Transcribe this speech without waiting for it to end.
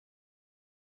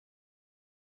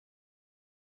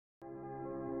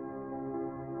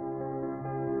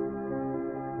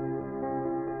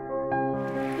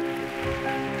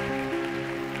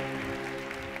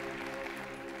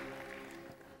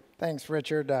Thanks,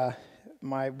 Richard.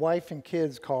 My wife and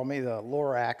kids call me the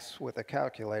Lorax with a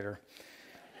calculator.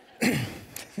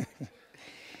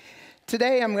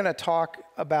 Today I'm going to talk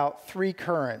about three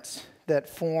currents that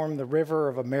form the river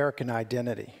of American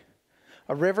identity,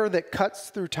 a river that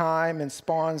cuts through time and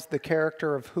spawns the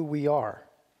character of who we are.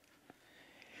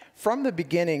 From the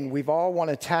beginning, we've all want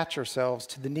to attach ourselves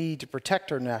to the need to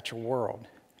protect our natural world.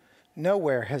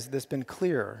 Nowhere has this been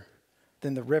clearer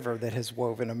than the river that has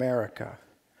woven America.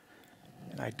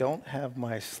 And I don't have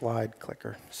my slide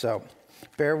clicker, so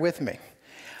bear with me.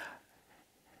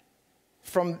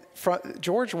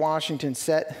 George Washington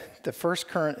set the first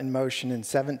current in motion in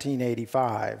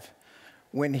 1785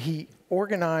 when he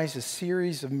organized a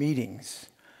series of meetings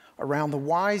around the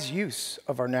wise use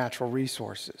of our natural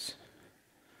resources.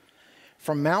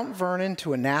 From Mount Vernon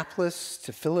to Annapolis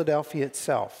to Philadelphia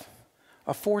itself,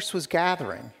 a force was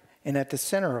gathering, and at the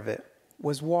center of it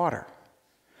was water.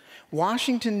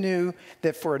 Washington knew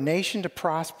that for a nation to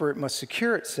prosper, it must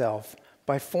secure itself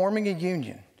by forming a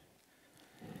union.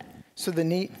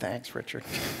 Thanks, Richard.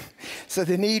 So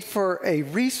the need for a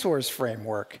resource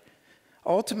framework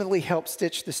ultimately helped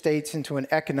stitch the states into an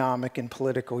economic and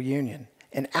political union.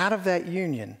 And out of that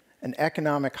union, an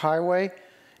economic highway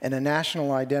and a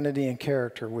national identity and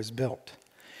character was built.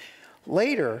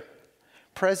 Later,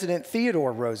 President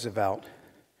Theodore Roosevelt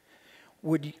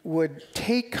would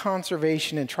take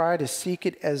conservation and try to seek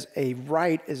it as a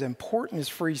right as important as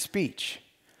free speech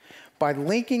by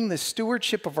linking the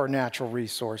stewardship of our natural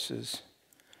resources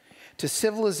to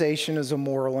civilization as a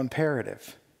moral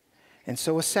imperative. And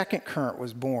so a second current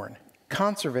was born,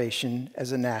 conservation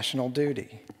as a national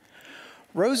duty.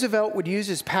 Roosevelt would use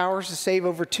his powers to save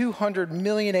over 200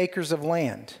 million acres of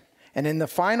land, and in the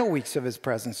final weeks of his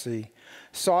presidency,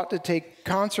 sought to take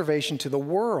conservation to the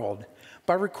world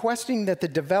by requesting that the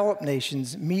developed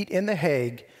nations meet in The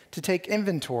Hague to take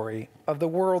inventory of the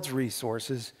world's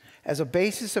resources as a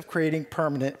basis of creating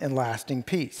permanent and lasting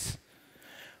peace.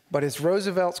 But as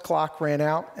Roosevelt's clock ran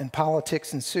out and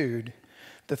politics ensued,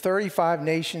 the 35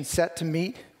 nations set to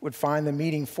meet would find the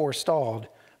meeting forestalled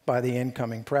by the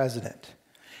incoming president.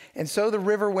 And so the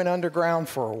river went underground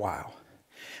for a while.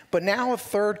 But now a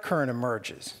third current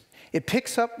emerges. It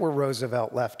picks up where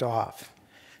Roosevelt left off.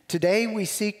 Today we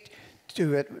seek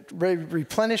to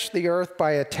replenish the earth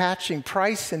by attaching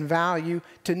price and value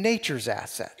to nature's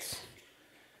assets.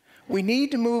 We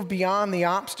need to move beyond the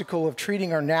obstacle of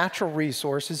treating our natural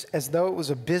resources as though it was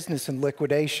a business in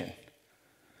liquidation.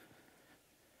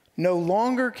 No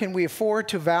longer can we afford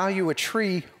to value a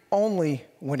tree only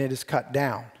when it is cut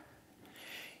down.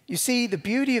 You see, the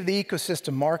beauty of the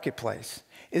ecosystem marketplace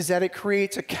is that it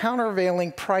creates a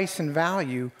countervailing price and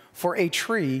value for a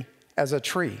tree as a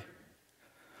tree.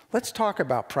 Let's talk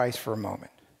about price for a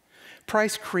moment.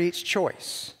 Price creates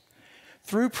choice.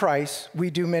 Through price, we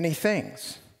do many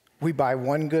things. We buy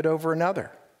one good over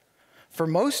another. For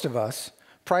most of us,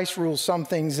 price rules some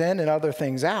things in and other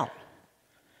things out.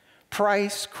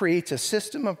 Price creates a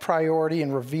system of priority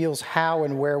and reveals how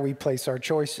and where we place our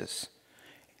choices.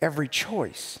 Every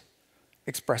choice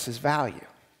expresses value.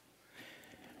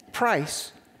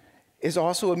 Price is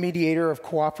also a mediator of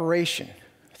cooperation.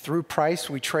 Through price,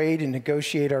 we trade and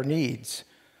negotiate our needs.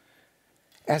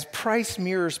 As price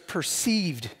mirrors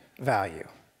perceived value,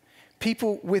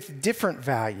 people with different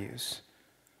values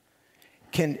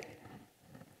can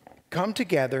come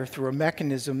together through a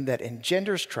mechanism that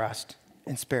engenders trust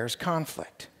and spares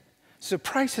conflict. So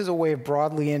price is a way of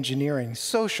broadly engineering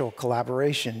social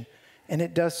collaboration, and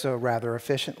it does so rather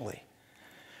efficiently.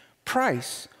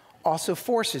 Price also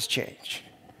forces change.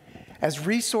 As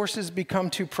resources become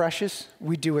too precious,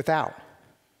 we do without.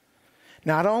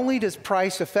 Not only does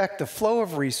price affect the flow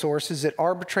of resources, it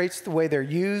arbitrates the way they're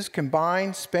used,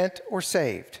 combined, spent, or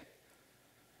saved.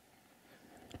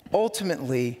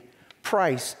 Ultimately,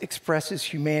 price expresses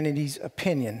humanity's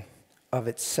opinion of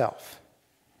itself.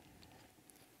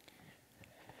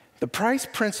 The price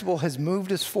principle has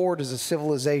moved us forward as a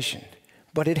civilization,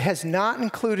 but it has not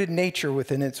included nature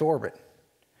within its orbit.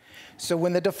 So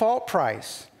when the default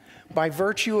price, by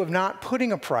virtue of not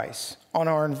putting a price on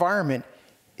our environment,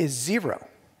 is zero,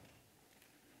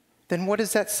 then what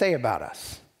does that say about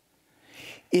us?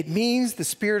 It means the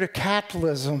spirit of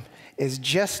capitalism is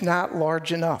just not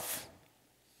large enough.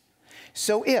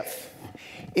 So if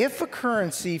a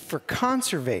currency for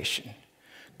conservation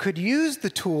could use the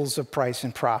tools of price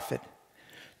and profit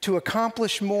to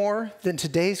accomplish more than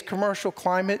today's commercial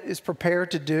climate is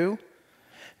prepared to do,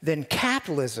 then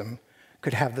capitalism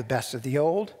could have the best of the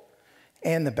old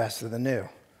and the best of the new.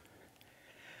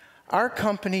 Our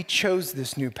company chose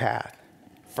this new path.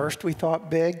 First we thought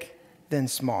big, then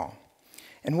small.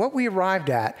 And what we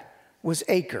arrived at was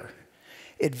ACRE,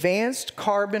 Advanced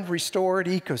Carbon Restored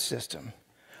Ecosystem,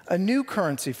 a new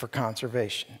currency for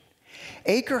conservation.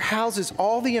 ACRE houses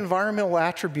all the environmental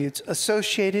attributes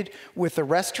associated with the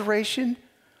restoration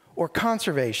or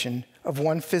conservation of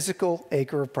one physical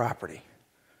acre of property.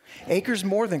 ACRE's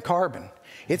more than carbon.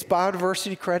 It's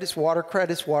biodiversity credits,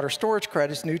 water storage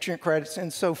credits, nutrient credits,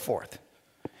 and so forth.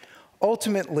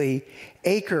 Ultimately,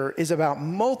 ACRE is about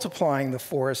multiplying the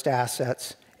forest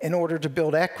assets in order to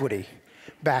build equity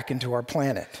back into our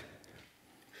planet.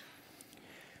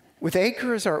 With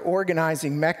ACRE as our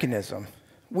organizing mechanism,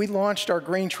 we launched our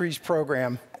GreenTrees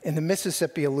program in the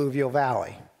Mississippi Alluvial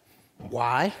Valley.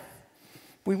 Why?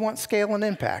 We want scale and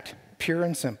impact, pure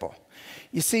and simple.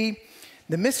 You see,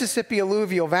 the Mississippi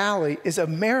Alluvial Valley is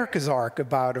America's ark of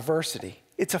biodiversity.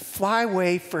 It's a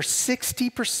flyway for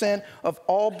 60% of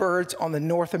all birds on the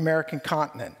North American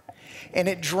continent. And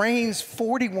it drains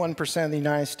 41% of the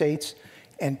United States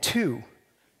and 2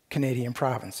 Canadian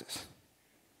provinces.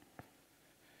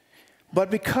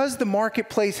 But because the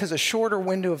marketplace has a shorter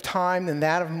window of time than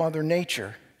that of Mother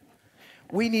Nature,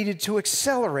 we needed to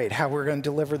accelerate how we're going to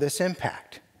deliver this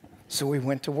impact. So we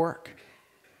went to work.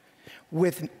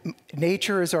 With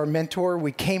nature as our mentor,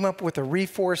 we came up with a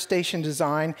reforestation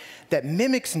design that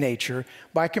mimics nature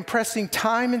by compressing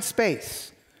time and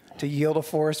space to yield a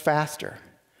forest faster.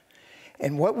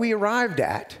 And what we arrived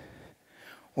at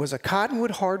was a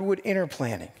cottonwood-hardwood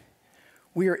interplanting.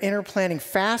 We are interplanting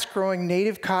fast-growing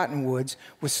native cottonwoods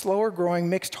with slower-growing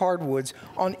mixed hardwoods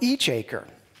on each acre.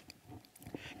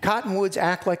 Cottonwoods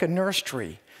act like a nurse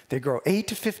tree. They grow 8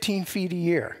 to 15 feet a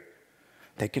year.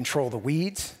 They control the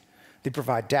weeds, they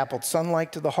provide dappled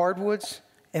sunlight to the hardwoods,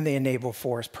 and they enable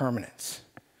forest permanence.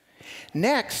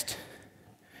 Next,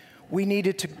 we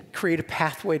needed to create a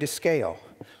pathway to scale.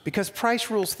 Because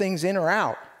price rules things in or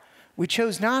out, we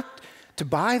chose not to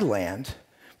buy land,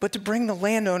 but to bring the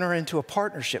landowner into a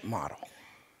partnership model.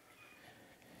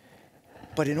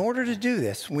 But in order to do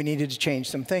this, we needed to change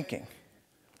some thinking.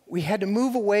 We had to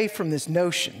move away from this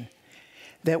notion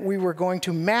that we were going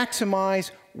to maximize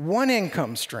one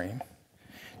income stream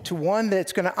to one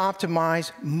that's going to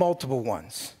optimize multiple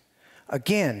ones.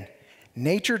 Again,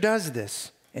 nature does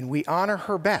this, and we honor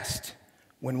her best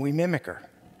when we mimic her.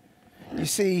 You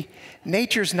see,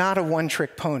 nature's not a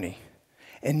one-trick pony,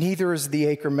 and neither is the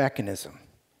ACRE mechanism.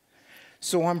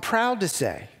 So I'm proud to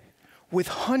say, with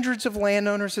hundreds of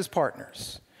landowners as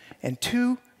partners and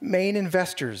 2 main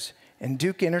investors in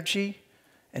Duke Energy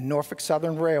and Norfolk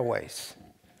Southern Railways,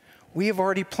 we have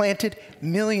already planted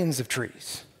millions of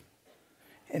trees.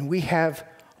 And we have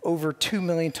over 2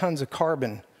 million tons of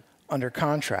carbon under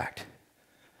contract.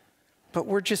 But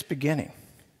we're just beginning.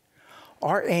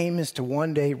 Our aim is to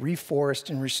one day reforest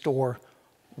and restore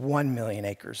 1 million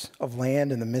acres of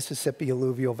land in the Mississippi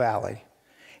Alluvial Valley,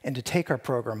 and to take our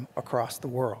program across the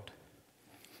world.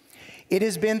 It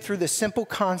has been through the simple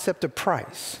concept of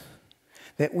price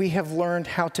that we have learned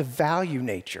how to value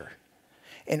nature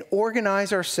and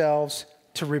organize ourselves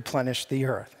to replenish the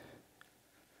earth.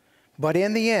 But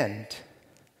in the end,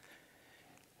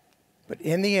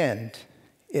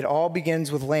 it all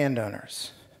begins with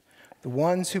landowners, the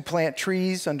ones who plant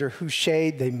trees under whose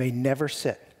shade they may never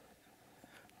sit,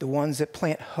 the ones that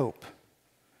plant hope,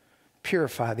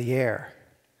 purify the air,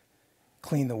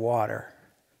 clean the water,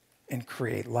 and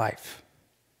create life.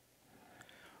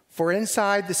 For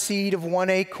inside the seed of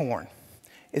one acorn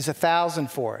is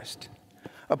 1,000 forests,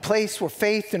 a place where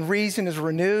faith and reason is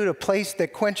renewed, a place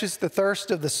that quenches the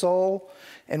thirst of the soul,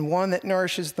 and one that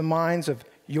nourishes the minds of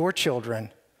your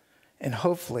children, and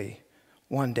hopefully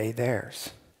one day theirs.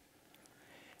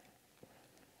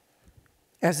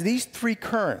 As these 3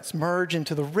 currents merge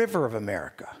into the river of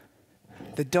America,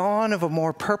 the dawn of a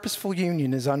more purposeful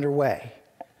union is underway.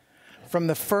 From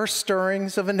the first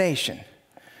stirrings of a nation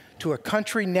to a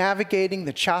country navigating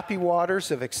the choppy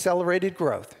waters of accelerated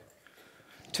growth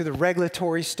to the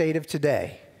regulatory state of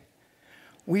today,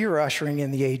 we are ushering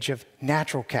in the age of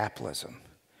natural capitalism,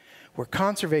 where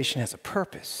conservation has a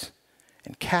purpose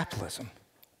and capitalism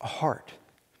a heart.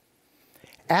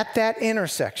 At that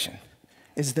intersection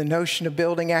is the notion of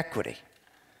building equity.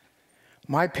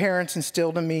 My parents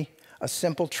instilled in me a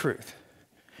simple truth.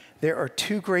 There are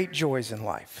 2 great joys in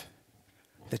life: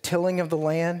 the tilling of the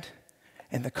land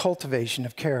and the cultivation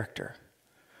of character.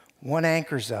 One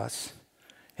anchors us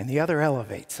and the other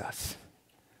elevates us.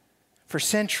 For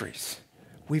centuries,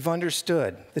 we've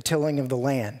understood the tilling of the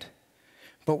land,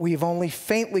 but we've only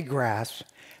faintly grasped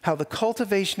how the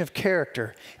cultivation of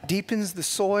character deepens the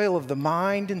soil of the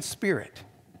mind and spirit.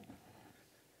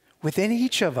 Within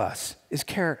each of us is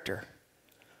character.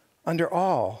 Under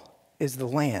all is the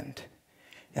land.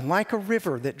 And like a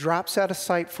river that drops out of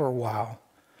sight for a while,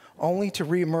 only to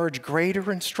reemerge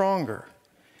greater and stronger,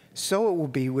 so it will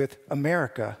be with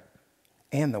America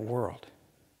and the world.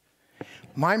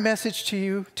 My message to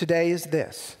you today is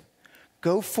this: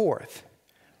 go forth,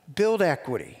 build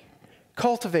equity,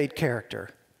 cultivate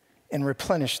character, and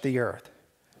replenish the earth.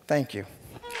 Thank you.